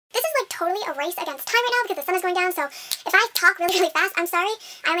totally a race against time right now because the sun is going down, so if I talk really, really fast, I'm sorry.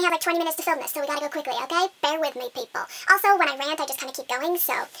 I only have like 20 minutes to film this, so we gotta go quickly, okay? Bear with me, people. Also, when I rant, I just kind of keep going,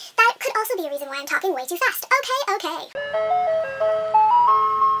 so that could also be a reason why I'm talking way too fast. Okay.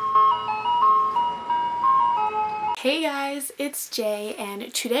 Hey guys, it's Jay,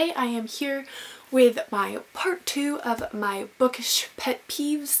 and today I am here with my part 2 of my Bookish pet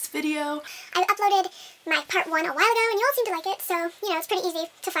peeves video. I uploaded my part 1 a while ago, and you all seem to like it, so, you know, it's pretty easy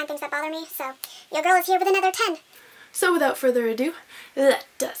to find things that bother me, so your girl is here with another 10. So without further ado, let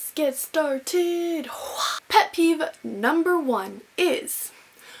us get started. Pet peeve number 1 is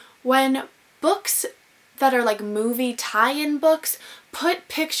when books that are like movie tie-in books put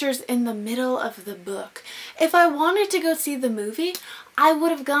pictures in the middle of the book. If I wanted to go see the movie, I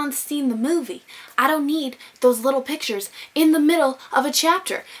would have gone seen the movie. I don't need those little pictures in the middle of a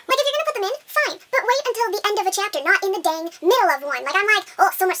chapter. Like, if you're gonna put them in, fine, but wait until the end of a chapter, not in the dang middle of one. Like, I'm like, oh,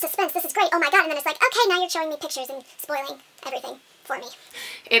 so much suspense, this is great, oh my god, and then it's like, okay, now you're showing me pictures and spoiling everything for me.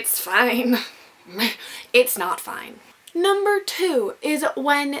 It's fine. It's not fine. Number 2 is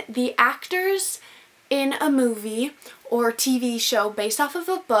when the actors in a movie or TV show based off of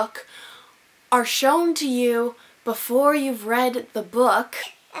a book are shown to you before you've read the book.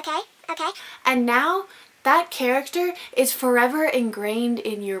 Okay. And now that character is forever ingrained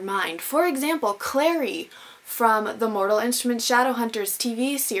in your mind. For example, Clary from the Mortal Instruments Shadowhunters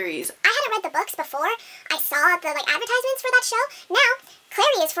TV series. I hadn't read the books before I saw the advertisements for that show. Now,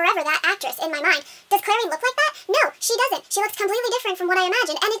 Clary is forever that actress in my mind. Does Clary look like that? No, she doesn't. She looks completely different from what I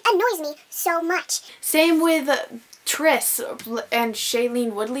imagined, and it annoys me so much. Same with Triss and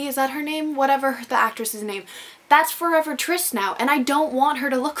Shailene Woodley, is that her name? Whatever the actress's name. That's forever Triss now, and I don't want her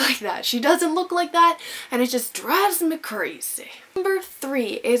to look like that. She doesn't look like that, and it just drives me crazy. Number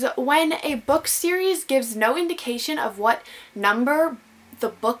 3 is when a book series gives no indication of what number the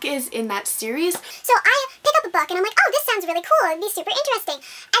book is in that series. So I pick up a book and I'm like, oh, this sounds really cool, it'd be super interesting.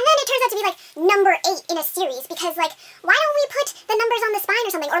 And then it turns out to be like number 8 in a series, because like, why don't we put the numbers on the spine or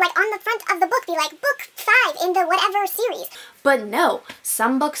something, or like on the front of the book be like book 5 in the whatever series. But no,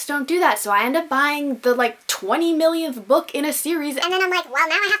 some books don't do that, so I end up buying the like 20 millionth book in a series. And then I'm like, well,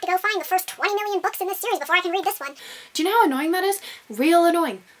 now I have to go find the first 20 million books in this series before I can read this one. Do you know how annoying that is? Real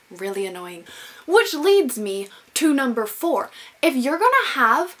annoying. Really annoying. Which leads me to number 4. If you're gonna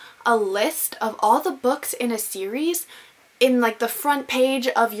have a list of all the books in a series in like the front page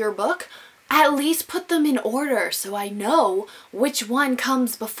of your book, at least put them in order so I know which one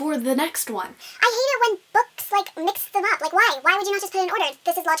comes before the next one. I hate it when books like mix them up. Like, why? Why would you not just put it in order?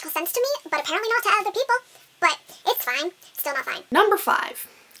 This is logical sense to me, but apparently not to other people. But it's fine. Still not fine. Number 5.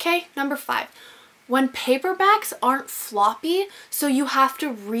 Okay, number 5. When paperbacks aren't floppy, so you have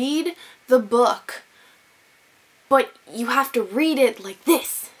to read the book, but you have to read it like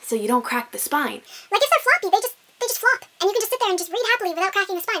this, so you don't crack the spine. Like, if they're floppy, they just flop, and you can just sit there and just read happily without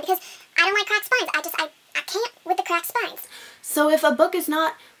cracking a spine, because I don't like cracked spines. I can't with the cracked spines. So if a book is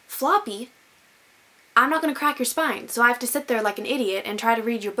not floppy, I'm not going to crack your spine, so I have to sit there like an idiot and try to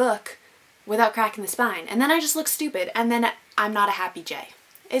read your book without cracking the spine, and then I just look stupid, and then I'm not a happy Jay.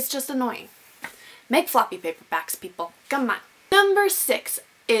 It's just annoying. Make floppy paperbacks, people. Come on. Number 6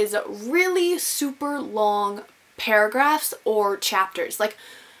 is really super long paragraphs or chapters. Like,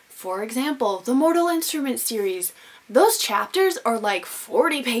 for example, the Mortal Instruments series. Those chapters are like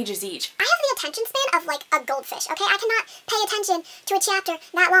 40 pages each. I have the attention span of like a goldfish, okay? I cannot pay attention to a chapter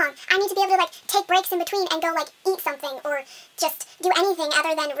that long. I need to be able to like take breaks in between and go like eat something or just do anything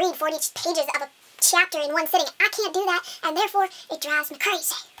other than read 40 pages of a chapter in one sitting. I can't do that, and therefore it drives me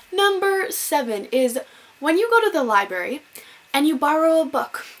crazy. Number 7 is when you go to the library and you borrow a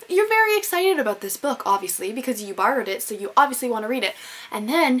book. You're very excited about this book, obviously, because you borrowed it, so you obviously want to read it. And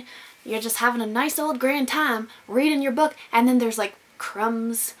then you're just having a nice old grand time reading your book, and then there's like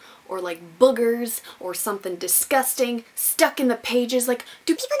crumbs or like boogers or something disgusting stuck in the pages. Like,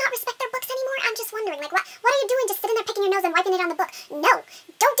 do people not respect their books anymore? I'm just wondering, like, what are you doing just sitting there picking your nose and wiping it on the book? No,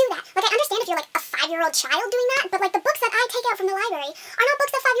 don't do that. Like, I understand if you're like a 5-year-old child doing that, but like the books that I take out from the library are not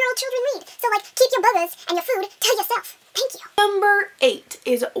books that 5-year-old children read. So like, keep your boogers and your food to yourself. Thank you. Number 8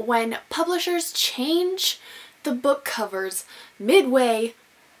 is when publishers change the book covers midway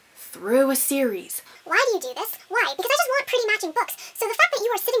through a series. Why do you do this? Why? Because I just want pretty matching books. So the fact that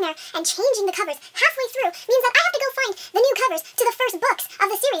you are sitting there and changing the covers halfway through means that I have to go find the new covers to the first books of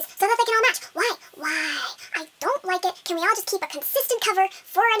the series so that they can all match. Why? I don't like it. Can we all just keep a consistent cover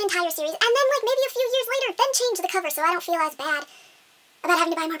for an entire series, and then like maybe a few years later then change the cover so I don't feel as bad about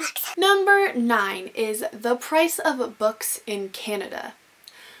having to buy more books? Number 9 is the price of books in Canada.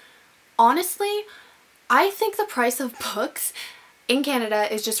 Honestly, I think the price of books in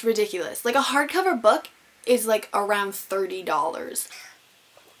Canada is just ridiculous. Like a hardcover book is like around $30.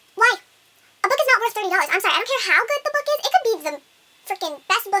 Why? A book is not worth $30. I'm sorry, I don't care how good the book is. It could be the freaking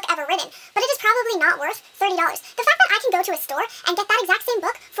best book ever written, but it is probably not worth $30. The fact that I can go to a store and get that exact same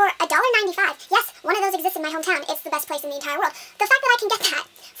book for $1.95, yes, one of those exists in my hometown, it's the best place in the entire world. The fact that I can get that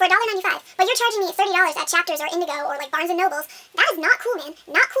for $1.95, but you're charging me $30 at Chapters or Indigo or like Barnes & Nobles, that is not cool, man.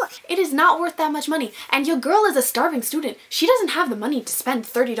 Not cool. It is not worth that much money, and your girl is a starving student. She doesn't have the money to spend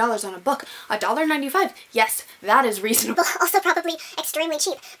 $30 on a book. $1.95, yes, that is reasonable. Also probably extremely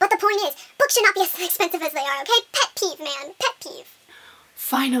cheap, but the point is, books should not be as expensive as they are, okay? Pet peeve, man. Pet peeve.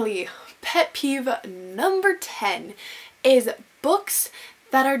 Finally, pet peeve number 10 is books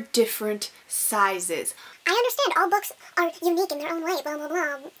that are different sizes. I understand all books are unique in their own way, blah, blah,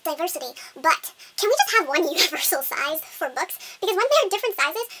 blah, diversity, but can we just have one universal size for books? Because when they're different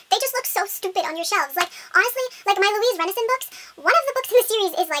sizes, they just look so stupid on your shelves. Like, honestly, like my Louise Renison books, one of the books in the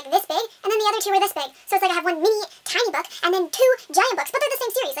series is like this big, and then the other two are this big. So it's like I have one mini, tiny book, and then two giant books, but they're the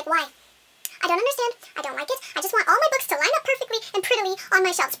same series. Like, why? I don't understand. I don't like it. I just want all my books to line up perfectly and prettily on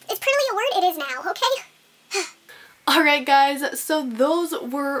my shelves. Is prettily a word? It is now, okay? Alright guys, so those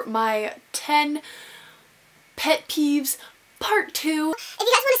were my 10 pet peeves part 2. If you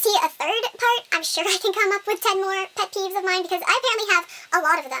guys want to see a third part, I'm sure I can come up with 10 more pet peeves of mine because I apparently have a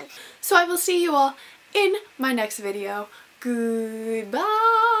lot of them. So I will see you all in my next video. Goodbye!